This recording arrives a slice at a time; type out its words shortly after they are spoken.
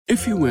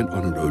If you went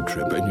on a road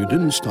trip and you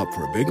didn't stop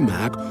for a Big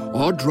Mac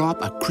or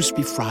drop a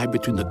crispy fry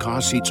between the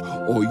car seats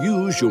or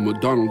use your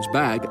McDonald's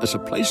bag as a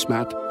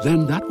placemat,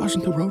 then that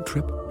wasn't a road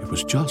trip. It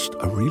was just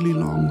a really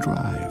long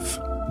drive.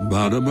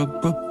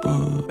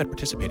 Ba-da-ba-ba-ba. At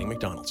participating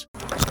McDonald's.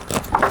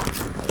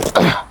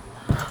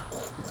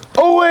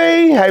 Oh,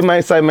 hey,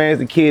 man, say, man, it's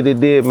the kid that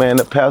did, man,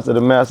 the pastor,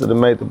 the master, that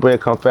made the bread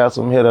come faster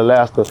from here to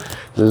Alaska,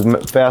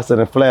 just faster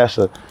than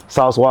Flasher.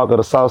 Sauce Walker,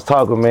 the sauce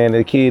talker, man,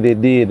 the kid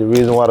that did, the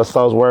reason why the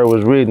sauce word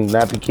was written,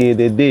 not the kid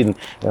that didn't.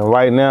 And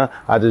right now,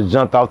 I just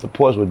jumped off the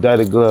porch with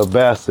Dirty Glove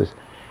Bastards.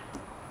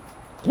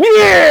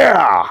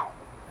 Yeah!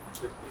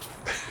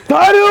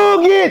 Get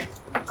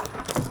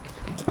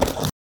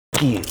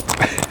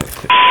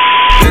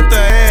the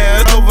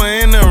ass over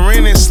in the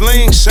ring and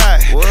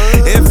slingshot.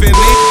 If it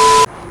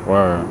need.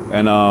 Word.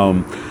 And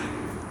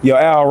your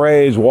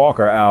Outrage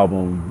Walker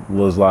album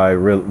was like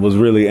was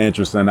really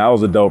interesting. That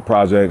was a dope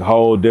project,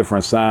 whole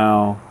different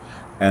sound.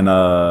 And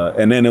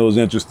then it was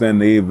interesting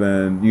to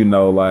even, you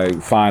know, like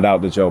find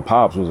out that your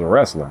pops was a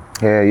wrestler.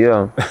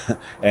 Yeah.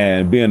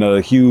 And being a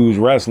huge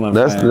wrestling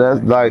fan.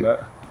 That's like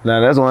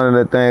now that's one of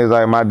the things,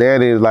 like my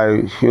daddy is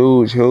like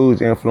huge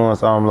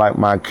influence on like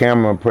my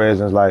camera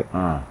presence, like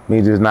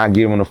me just not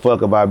giving a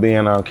fuck about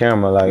being on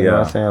camera, like you know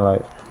what I'm saying,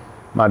 like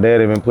my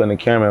daddy been putting a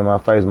camera in my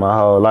face my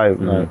whole life.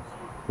 Like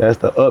that's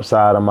the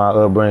upside of my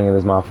upbringing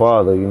is my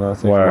father, you know what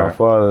I'm saying? My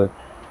father,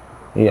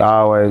 he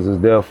always was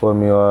there for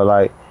me, or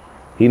like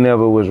he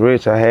never was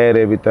rich, I had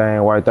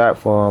everything worked out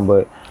for him,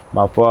 but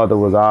my father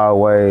was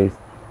always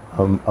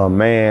a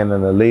man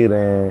and a leader,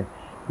 and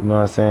you know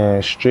what I'm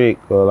saying,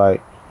 strict or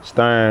like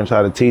stern,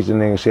 try to teach the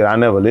nigga shit. I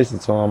never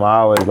listened to him. I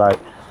always like,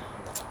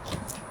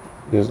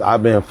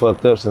 I've been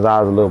fucked up since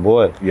I was a little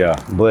boy. Yeah.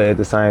 But at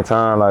the same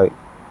time, like,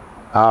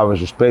 I always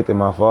respected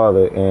my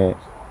father and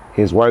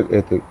his work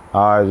ethic.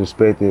 I always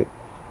respected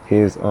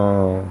his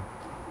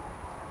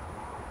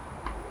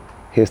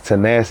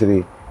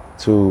tenacity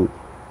to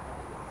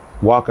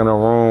walk in a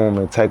room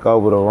and take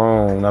over the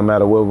room, no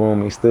matter what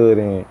room he stood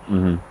in. You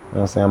know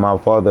what I'm saying? My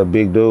father, a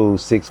big dude,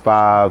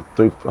 6'5",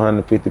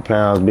 350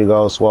 pounds, big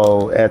old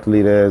swole,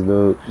 athlete ass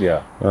dude. Yeah. You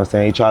know what I'm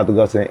saying? He tried to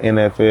go to the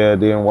NFL,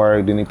 didn't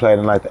work. Then he played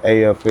in like the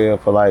AFL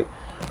for like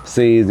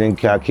season,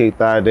 got kicked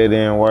out, that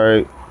didn't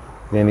work.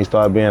 Then he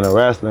started being a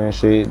wrestler and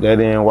shit, that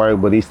didn't work,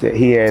 but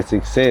he had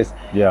success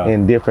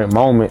in different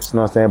moments, you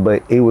know what I'm saying?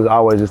 But he was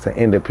always just an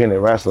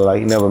independent wrestler. Like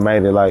he never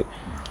made it like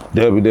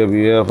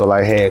WWF or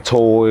like had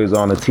toys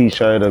on a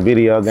t-shirt or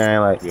video game,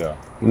 like he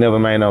never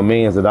made no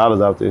millions of dollars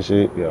off this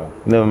shit. He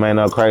never made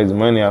no crazy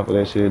money off of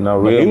that shit, no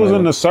real money. He was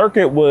in the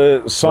circuit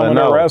with some of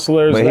the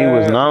wrestlers. But he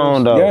was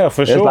known though. Yeah,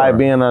 for sure. It's like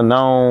being a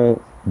known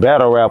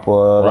battle rapper.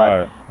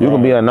 Like you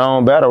can be a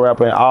known battle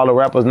rapper and all the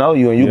rappers know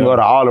you, and you can go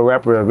to all the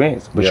rapper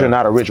events, but you're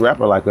not a rich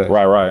rapper like us.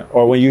 Right.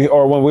 Or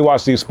when we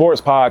watch these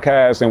sports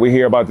podcasts and we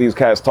hear about these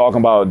cats talking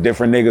about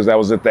different niggas that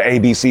was at the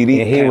ABCD.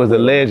 And he was a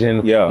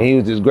legend. And he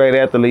was this great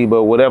athlete,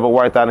 but whatever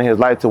worked out in his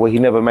life to where he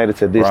never made it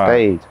to this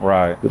stage.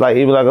 Like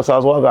even like a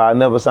Sauce Walker, I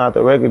never signed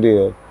the record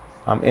deal.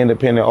 I'm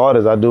independent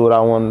artist. I do what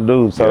I want to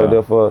do. So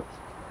therefore,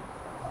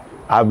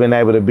 I've been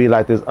able to be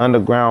like this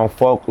underground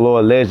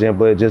folklore legend,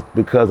 but just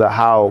because of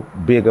how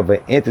big of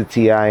an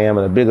entity I am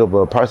and a big of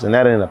a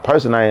personality and a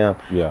person I am,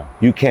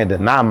 you can't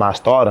deny my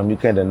stardom. You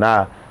can't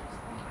deny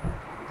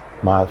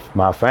my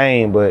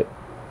fame. But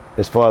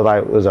as far as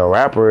like as a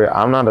rapper,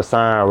 I'm not a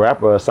signed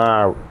rapper, a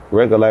signed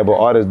record label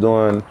artist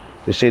doing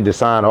the shit that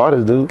signed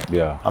artists do.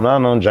 I'm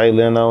not on Jay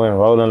Leno and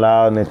Rolling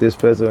Loud and at this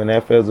festival and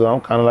that festival.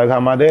 I'm kind of like how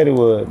my daddy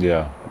was. You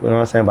know what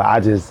I'm saying? But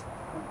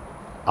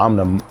I'm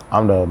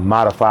the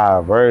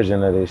modified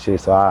version of this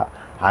shit, so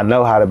I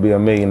know how to be a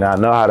millionaire, I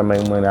know how to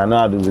make money, I know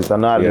how to do this, I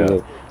know how to do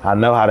that, I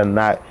know how to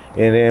not,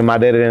 and then my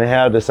daddy didn't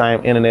have the same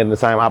internet and the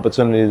same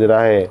opportunities that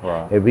I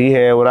had. If he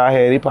had what I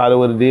had, he probably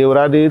would have did what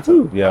I did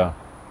too. You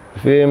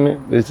feel me?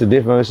 It's a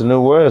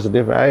new world, it's a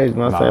different age, you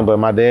know what I'm saying? But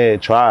my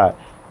dad tried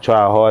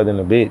hard than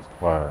a bitch.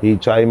 He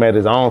made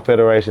his own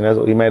federation.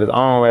 He made his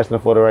own wrestling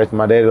federation.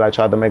 My daddy like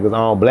tried to make his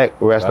own black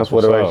wrestling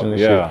federation and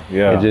shit.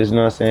 And just, you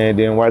know what I'm saying, it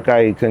didn't work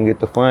out. He couldn't get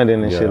the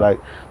funding and shit,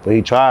 like, but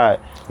he tried,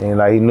 and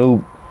like he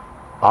knew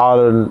all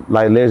the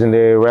like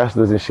legendary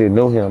wrestlers and shit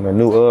knew him and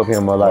knew of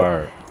him, or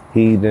like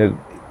he did,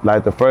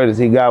 like the furthest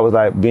he got was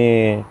like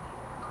being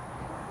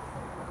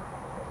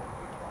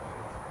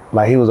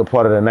like he was a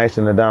part of the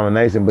Nation of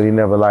Domination, but he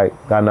never like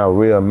got no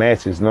real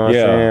matches, you know what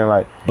I'm saying?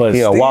 Like but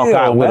he'll walk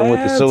out with him with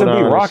the suit on. To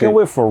be rocking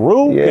with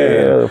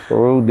Farouk?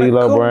 Farouk,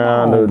 D-Lo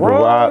Brown, the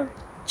Rock.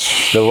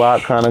 The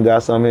Rock kind of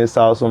got some of his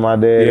sauce with my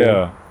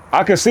dad.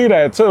 I can see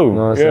that too. You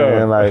know what I'm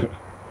saying? Like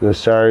the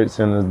shirts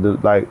and the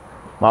like,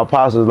 my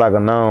pops was like a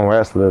known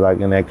wrestler like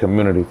in that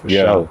community for sure.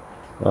 You know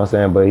what I'm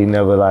saying? But he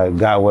never like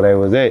got where they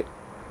was at.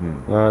 You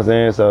know what I'm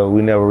saying? So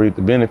we never reaped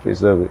the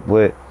benefits of it.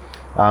 But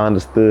I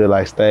understood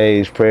like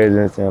stage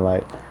presence and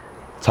like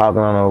talking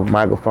on a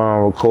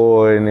microphone,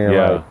 recording and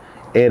like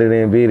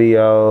editing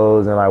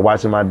videos and like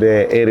watching my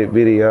dad edit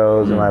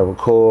videos and like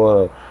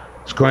record,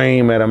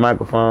 scream at a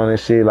microphone and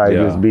shit, like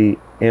just be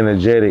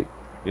energetic,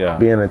 be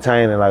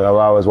entertaining. Like I've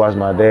always watched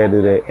my dad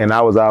do that, and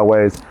I was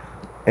always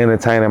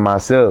entertaining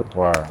myself.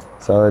 Right.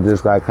 So it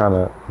just like kind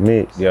of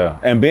mixed. Yeah,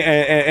 and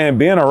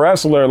being a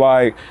wrestler,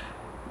 like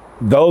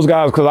those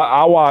guys, because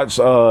I watched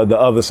The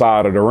Other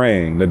Side of the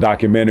Ring, the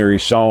documentary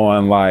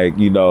showing like,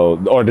 you know,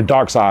 or The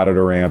Dark Side of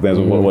the Ring, I think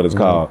is what it's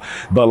called.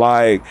 But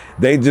like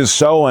they just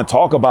show and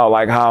talk about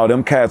like how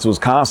them cats was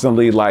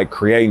constantly like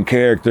creating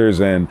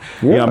characters and,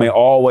 you know what I mean,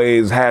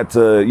 always had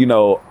to, you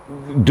know,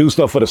 do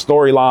stuff for the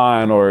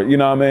storyline or, you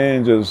know what I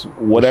mean, just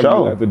whatever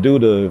you have to do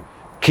to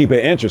keep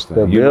it interesting.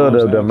 The build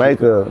up, the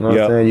makeup, you know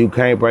what I'm saying? You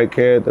can't break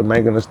character,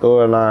 making the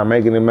storyline,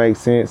 making it make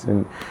sense,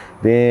 and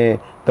then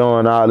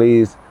throwing all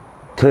these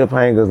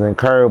cliffhangers and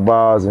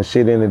curveballs and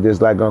shit in it,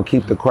 just like gonna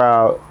keep the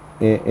crowd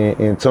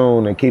in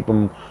tune and keep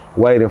them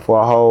waiting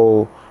for a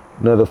whole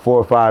another 4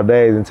 or 5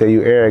 days until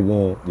you air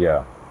again.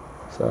 Yeah.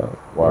 So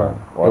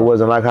it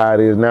wasn't like how it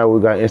is now.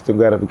 We got instant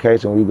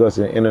gratification. We go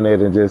to the internet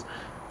and just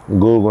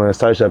Google and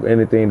search up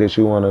anything that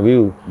you want to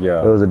view.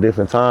 Yeah. It was a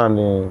different time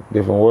then,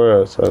 different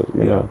world. So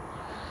you know,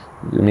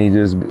 me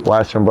just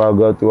watching bro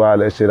go through all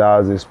that shit, I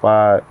was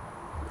inspired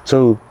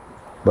too.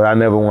 But I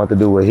never wanted to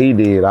do what he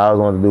did. I always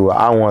wanted to do what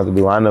I wanted to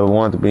do. I never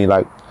wanted to be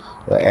like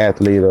an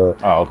athlete or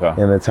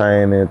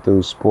entertaining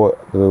through sport,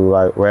 through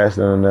like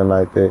wrestling and nothing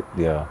like that.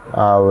 Yeah.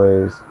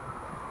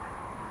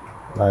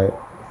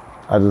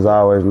 I just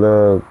always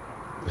loved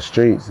the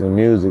streets and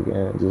music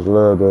and just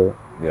loved the.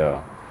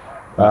 Yeah.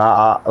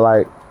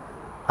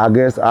 I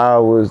guess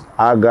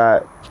I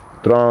got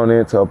thrown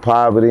into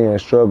poverty and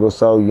struggle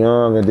so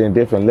young, and then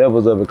different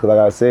levels of it. Cause like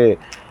I said,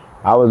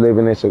 I was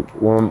living in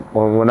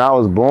when I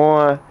was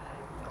born.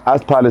 I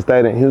probably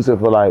stayed in Houston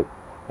for like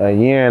a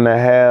year and a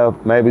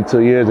half, maybe 2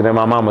 years, and then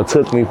my mama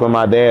took me from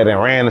my dad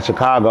and ran to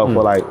Chicago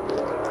for like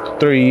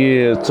 3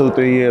 years, 2-3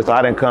 years. So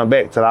I didn't come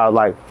back till I was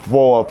like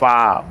 4 or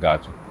 5.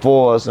 Gotcha.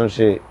 4 or some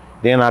shit.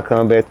 Then I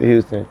come back to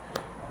Houston. You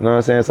know what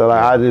I'm saying? So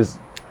like I just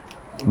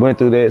went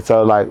through that.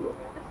 So like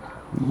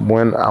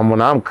when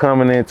I'm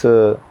coming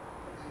into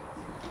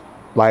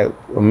like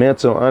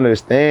mental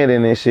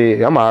understanding and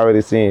shit, I'm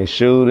already seeing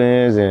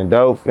shootings and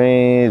dope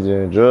fiends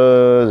and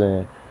drugs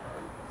and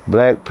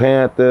Black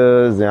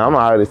Panthers, and I'm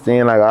already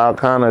seeing like all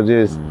kind of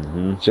just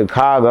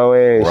Chicago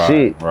ass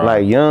shit,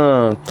 like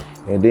young,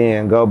 and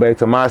then go back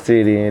to my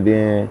city, and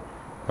then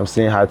I'm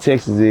seeing how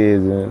Texas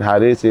is and how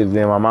this is.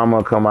 Then my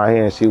mama come out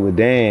here and she would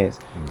dance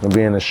and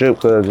be in the strip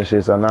clubs and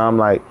shit. So now I'm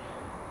like,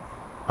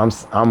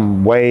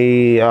 I'm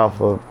way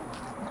off of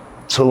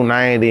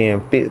 290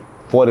 and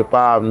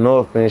 45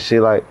 North and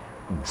shit, like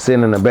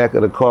sitting in the back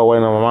of the car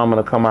waiting on my mama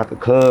to come out the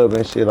club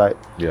and shit, like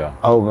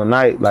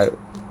overnight, like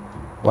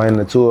waiting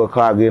till 2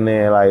 o'clock, getting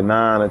there like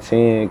 9 or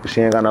 10, cause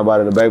she ain't got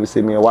nobody to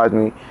babysit me and watch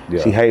me.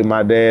 She hate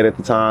my dad at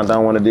the time,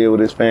 don't want to deal with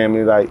his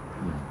family, like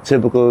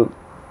typical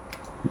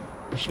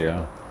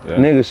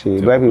nigga shit,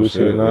 typical black people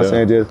shit, you know what I'm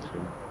saying? Just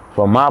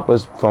from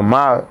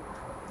my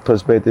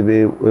perspective,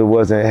 it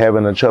wasn't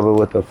having a trouble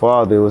with the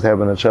father, it was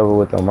having a trouble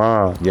with the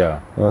mom. You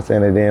know what I'm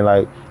saying? And then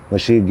like when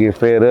she get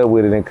fed up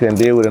with it and couldn't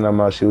deal with it no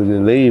more, she would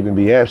just leave and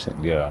be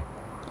absent. So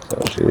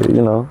shit,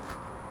 you know.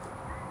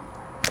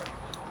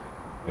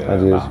 I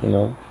just, you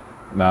know.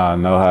 Nah, I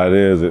know how it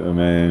is. I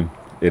mean,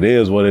 it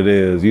is what it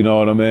is. You know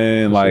what I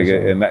mean? Like,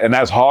 and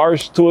that's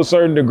harsh to a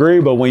certain degree.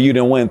 But when you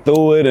done went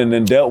through it and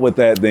then dealt with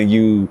that, then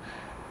you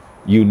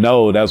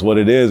know that's what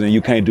it is, and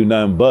you can't do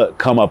nothing but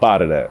come up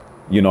out of that.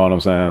 You know what I'm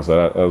saying?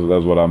 So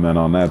that's what I meant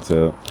on that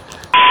tip.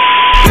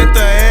 Get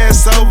the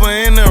ass over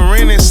in the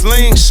rented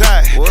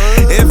slingshot.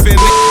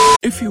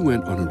 If you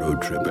went on a road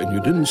trip and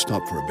you didn't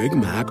stop for a Big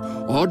Mac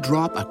or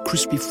drop a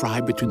crispy fry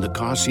between the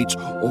car seats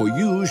or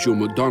use your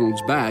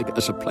McDonald's bag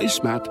as a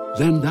placemat,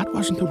 then that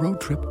wasn't a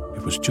road trip.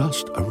 It was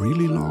just a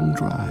really long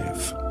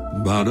drive.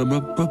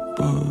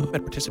 Ba-da-ba-ba-ba.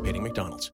 At participating McDonald's.